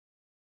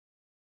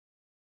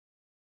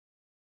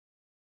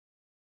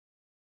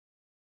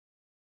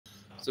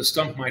the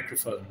stump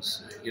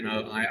microphones.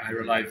 I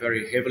rely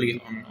very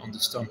heavily on the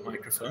stump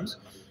microphones.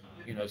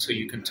 So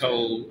you can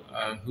tell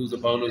who the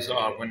bowlers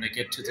are when they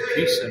get to the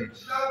crease, and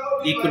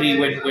equally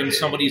when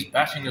somebody's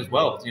batting as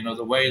well.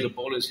 The way the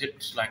ball is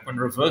hit, like when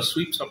reverse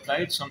sweeps are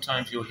played,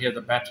 sometimes you'll hear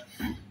the bat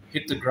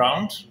hit the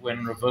ground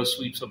when reverse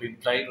sweeps are being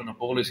played. When a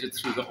ball is hit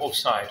through the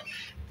offside,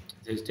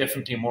 there's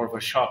definitely more of a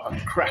sharper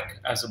crack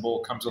as the ball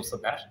comes off the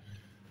bat.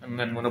 And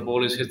then when a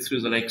ball is hit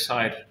through the leg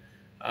side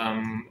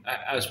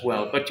as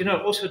well. But,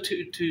 also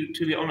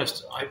to be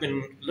honest, I've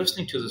been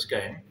listening to this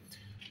game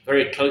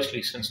very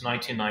closely since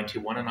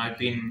 1991, and I've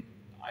been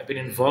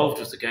involved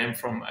with the game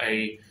from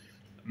a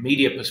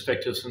media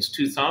perspective since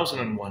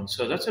 2001.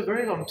 So that's a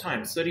very long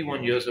time,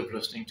 31 years of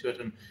listening to it,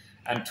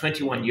 and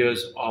 21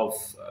 years of,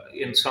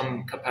 in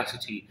some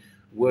capacity,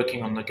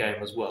 working on the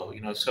game as well.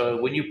 So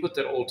when you put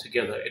that all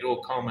together, it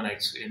all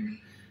culminates in.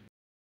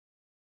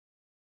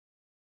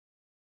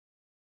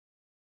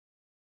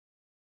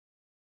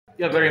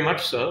 Yeah, very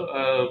much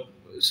so.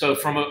 So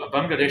from a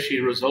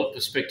Bangladeshi result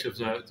perspective,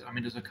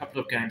 there's a couple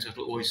of games that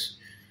will always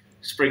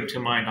spring to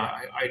mind.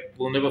 I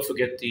will never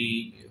forget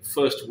the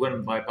first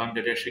win by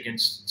Bangladesh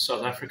against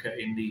South Africa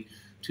in the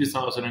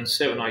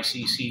 2007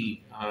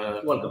 ICC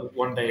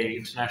One-Day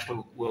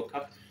International World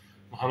Cup.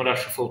 Mohammad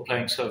Ashraful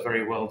playing so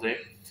very well there.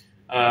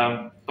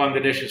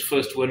 Bangladesh's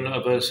first win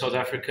over South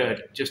Africa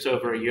just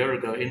over a year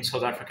ago in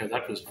South Africa,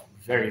 that was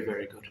very,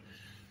 very good.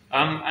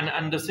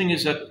 And the thing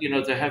is that,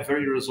 they have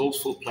very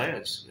resourceful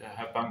players,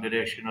 have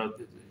Bangladesh.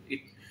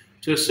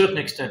 To a certain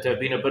extent, they've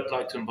been a bit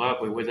like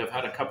Zimbabwe, where they've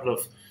had a couple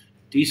of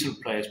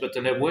decent players, but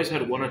then they've always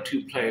had one or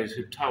two players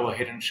who tower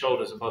head and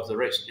shoulders above the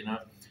rest.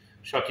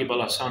 Shakib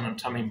Al Hassan and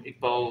Tamim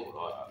Iqbal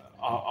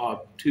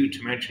are two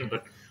to mention,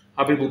 but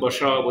Habibul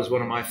Bashar was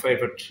one of my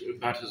favorite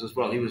batters as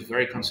well. He was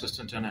very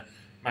consistent and a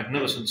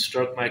magnificent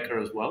stroke maker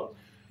as well.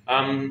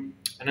 And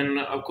then,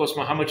 of course,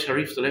 Mohammad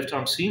Sharif, the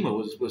left-arm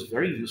seamer, was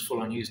very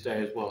useful on his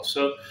day as well.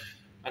 So,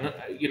 and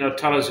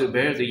Tala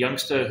Zubair, the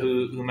youngster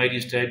who made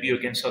his debut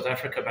against South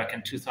Africa back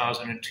in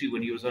 2002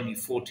 when he was only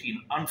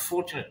 14.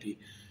 Unfortunately,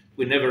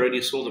 we never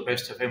really saw the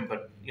best of him.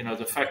 But,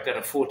 the fact that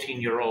a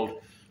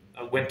 14-year-old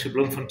went to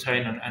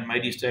Bloemfontein and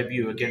made his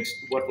debut against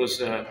what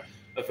was a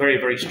very,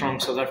 very strong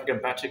South African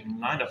batting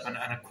lineup and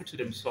acquitted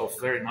himself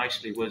very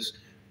nicely was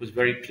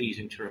very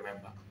pleasing to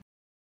remember.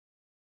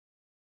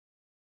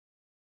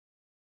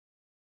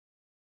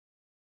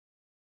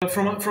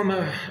 From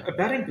a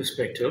batting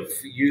perspective,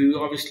 you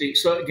obviously,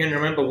 so again,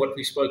 remember what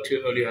we spoke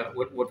to earlier,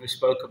 what we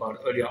spoke about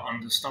earlier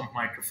on the stump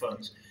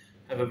microphones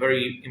have a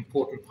very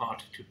important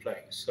part to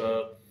play.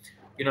 So,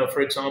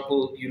 for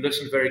example, you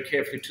listen very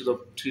carefully to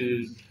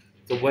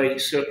the way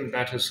certain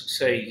batters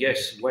say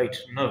yes,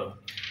 wait, no.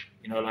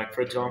 Like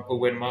for example,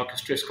 when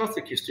Marcus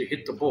Trescothick used to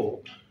hit the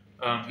ball,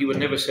 he would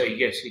never say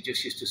yes, he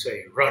just used to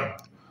say run.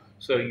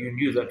 So you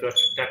knew that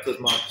was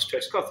Marcus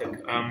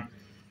Trescothick.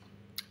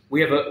 We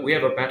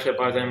have a batter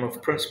by the name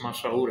of Prince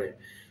Mashaure.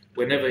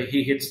 Whenever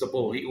he hits the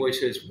ball, he always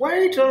says,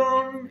 "Wait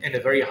on," in a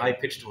very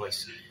high-pitched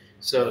voice.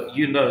 So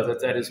you know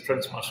that is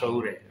Prince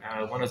Mashaure,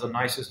 one of the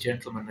nicest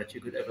gentlemen that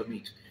you could ever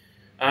meet.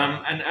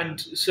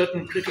 And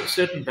certain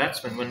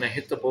batsmen, when they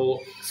hit the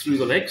ball through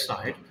the leg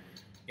side,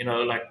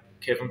 like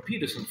Kevin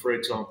Peterson, for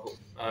example,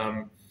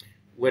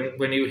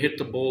 when you hit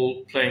the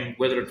ball playing,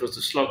 whether it was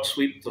the slog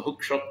sweep, the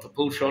hook shot, the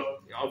pull shot,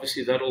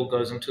 obviously that all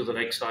goes into the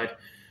leg side.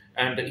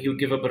 And he would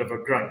give a bit of a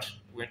grunt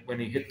when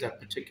he hit that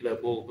particular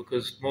ball,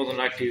 because more than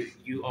likely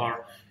you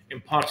are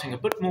imparting a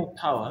bit more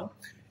power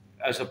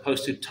as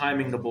opposed to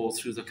timing the ball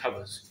through the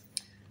covers.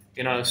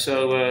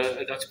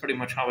 So that's pretty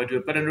much how I do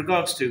it. But in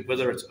regards to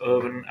whether it's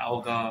Irvin,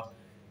 Algar,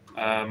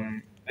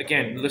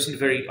 again,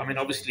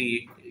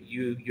 obviously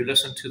you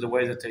listen to the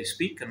way that they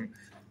speak. And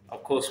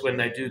of course, when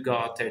they do go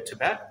out there to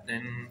bat,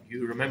 then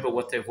you remember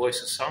what their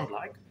voices sound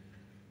like,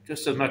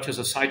 just as much as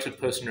a sighted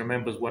person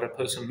remembers what a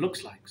person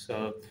looks like.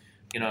 So,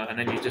 and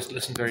then you just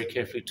listen very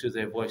carefully to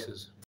their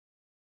voices.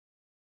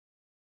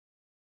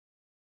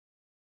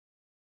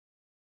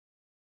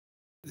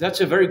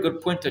 That's a very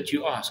good point that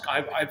you ask.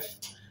 I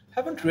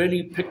haven't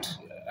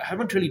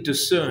really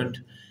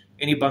discerned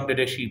any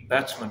Bangladeshi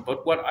batsman,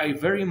 but what I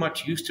very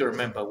much used to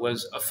remember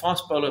was a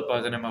fast bowler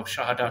by the name of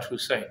Shahadat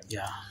Hussain.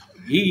 Yeah.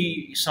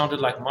 He sounded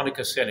like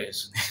Monica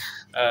Seles,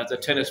 the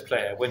tennis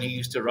player, when he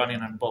used to run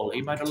in and bowl.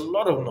 He made a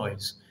lot of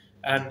noise.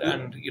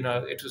 And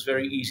it was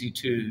very easy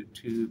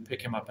to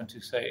pick him up and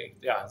to say,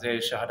 yeah,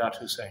 there's Shahadat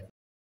Hussain.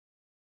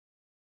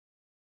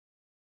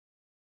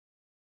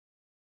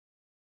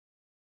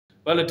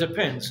 Well, it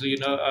depends.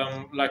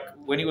 Like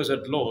when he was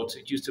at Lord's,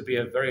 it used to be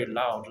a very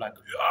loud,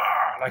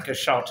 like a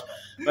shout.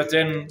 But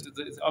then,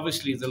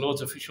 obviously, the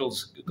Lord's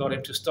officials got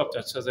him to stop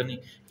that. So then he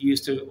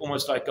used to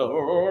almost like go,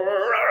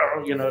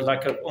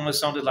 almost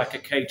sounded like a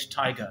caged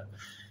tiger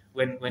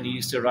when he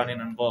used to run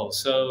in and bowl.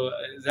 So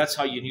that's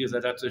how you knew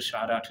that was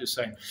Shahadat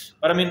Hussain.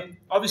 But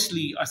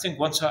obviously, I think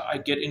once I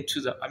get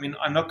into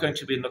I'm not going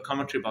to be in the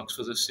commentary box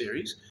for this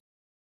series.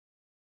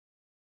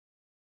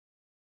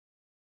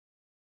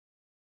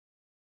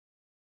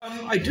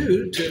 I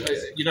do,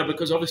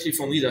 because obviously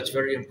for me that's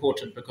very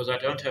important because I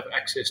don't have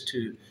access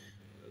to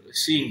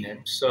seeing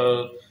them.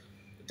 So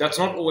that's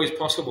not always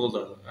possible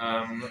though,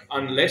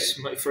 unless,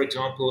 for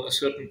example, a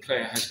certain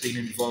player has been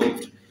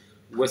involved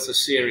with a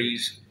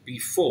series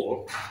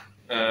before.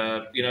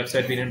 If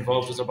they've been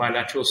involved with a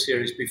bilateral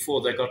series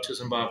before they got to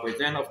Zimbabwe,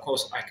 then of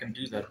course I can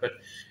do that. But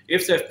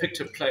if they've picked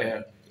a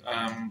player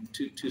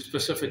to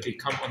specifically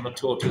come on the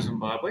tour to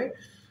Zimbabwe,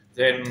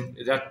 then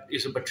that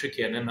is a bit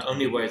tricky. And then the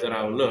only way that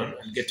I'll learn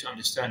and get to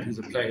understand who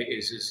the player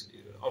is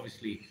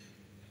obviously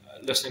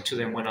listening to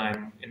them when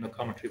I'm in the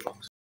commentary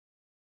box.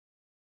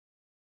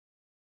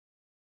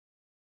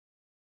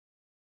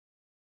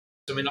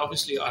 I mean,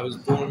 obviously, I was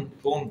born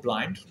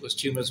blind, with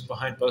tumors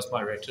behind both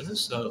my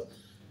retinas. So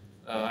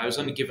I was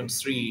only given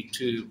 3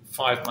 to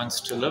 5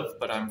 months to live,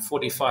 but I'm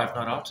 45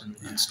 not out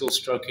and still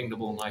stroking the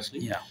ball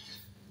nicely. Yeah.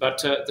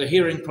 But the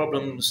hearing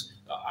problems,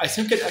 I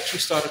think it actually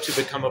started to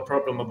become a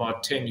problem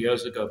about 10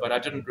 years ago, but I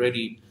didn't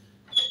really,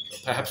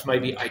 perhaps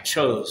maybe I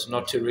chose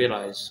not to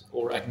realize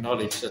or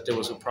acknowledge that there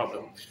was a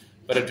problem.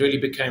 But it really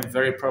became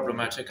very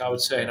problematic, I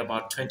would say, in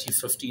about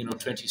 2015 or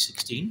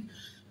 2016.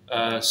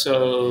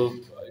 So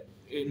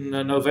in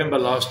November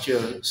last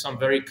year, some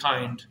very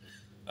kind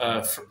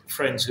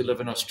friends who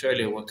live in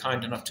Australia were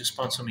kind enough to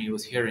sponsor me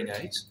with hearing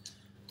aids.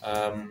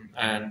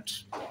 And,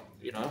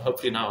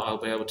 hopefully now I'll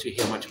be able to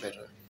hear much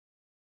better.